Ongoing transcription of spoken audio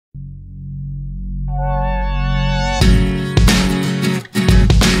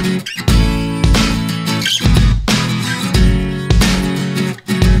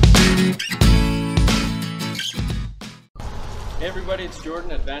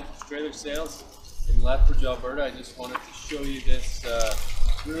Jordan, Advantage Trailer Sales in Lethbridge, Alberta. I just wanted to show you this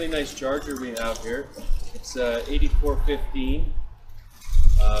really nice charger we have here. It's 8415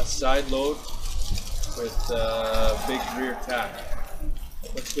 side load with big rear tack.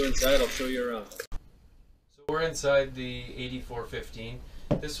 Let's go inside, I'll show you around. So we're inside the 8415.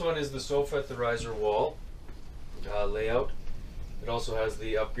 This one is the sofa at the riser wall layout. It also has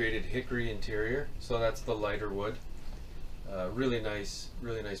the upgraded hickory interior, so that's the lighter wood. Really nice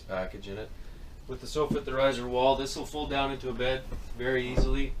package in it. With the sofa at the riser wall, this will fold down into a bed very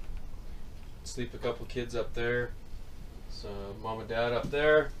easily. Sleep a couple kids up there, so mom and dad up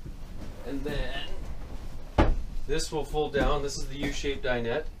there, and then this will fold down. This is the U-shaped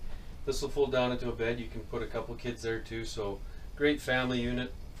dinette. This will fold down into a bed. You can put a couple kids there too, so great family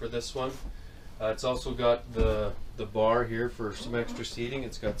unit for this one. It's also got the bar here for some extra seating.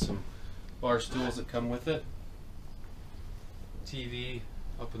 It's got some bar stools that come with it. TV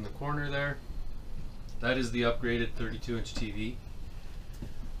up in the corner there. That is the upgraded 32-inch TV.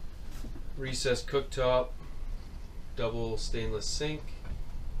 Recessed cooktop, double stainless sink.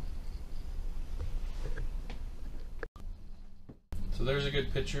 So there's a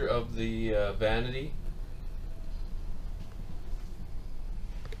good picture of the vanity.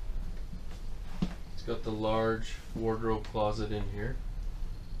 It's got the large wardrobe closet in here.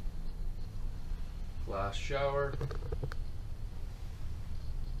 Glass shower.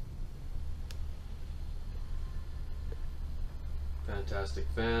 Fantastic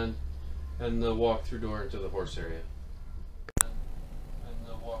fan. And the walk-through door into the horse area.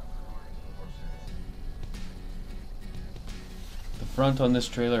 The front on this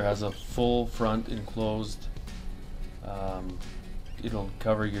trailer has a full front enclosed. It'll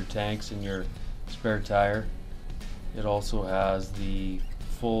cover your tanks and your spare tire. It also has the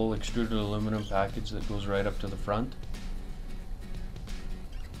full extruded aluminum package that goes right up to the front.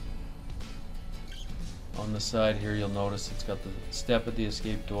 On the side here, you'll notice it's got the step at the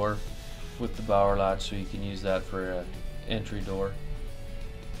escape door with the bower latch, so you can use that for an entry door.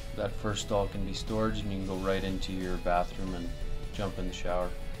 That first stall can be storage, and you can go right into your bathroom and jump in the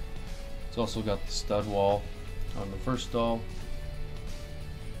shower. It's also got the stud wall on the first stall,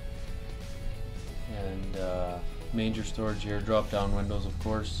 and manger storage here, drop down windows of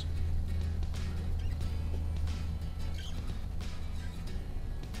course.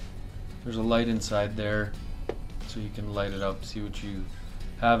 There's a light inside there, so you can light it up, see what you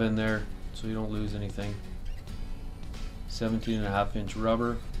have in there, so you don't lose anything. 17.5-inch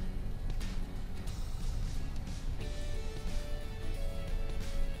rubber.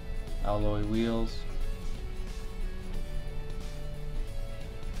 Alloy wheels.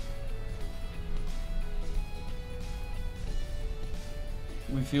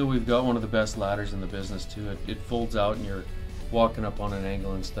 We feel we've got one of the best ladders in the business too. It folds out and you're walking up on an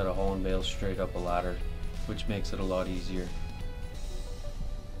angle instead of hauling bales straight up a ladder, which makes it a lot easier.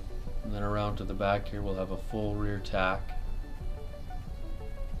 And then around to the back here, we'll have a full rear tack,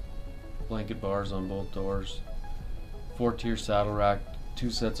 blanket bars on both doors, 4-tier saddle rack,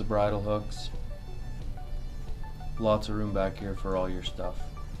 2 sets of bridle hooks, lots of room back here for all your stuff.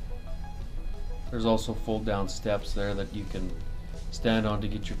 There's also fold down steps there that you can stand on to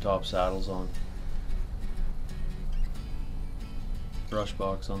get your top saddles on. Brush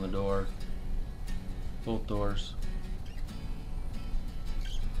box on the door, both doors.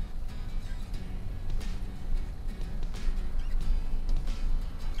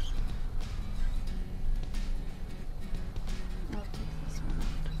 I'll take this one out.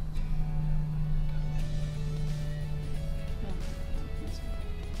 No, this one.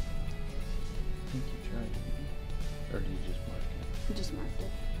 I think you tried, or do you just mark it? I just marked it.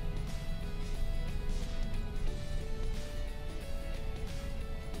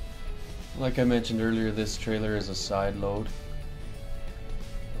 Like I mentioned earlier, this trailer is a side load.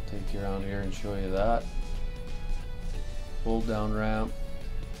 I'll take you around here and show you that. Fold down ramp.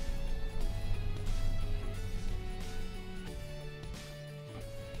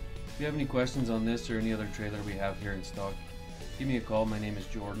 If you have any questions on this or any other trailer we have here in stock, give me a call. My name is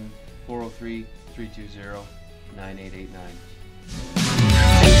Jordan,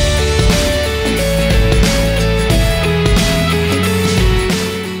 403-320-9889.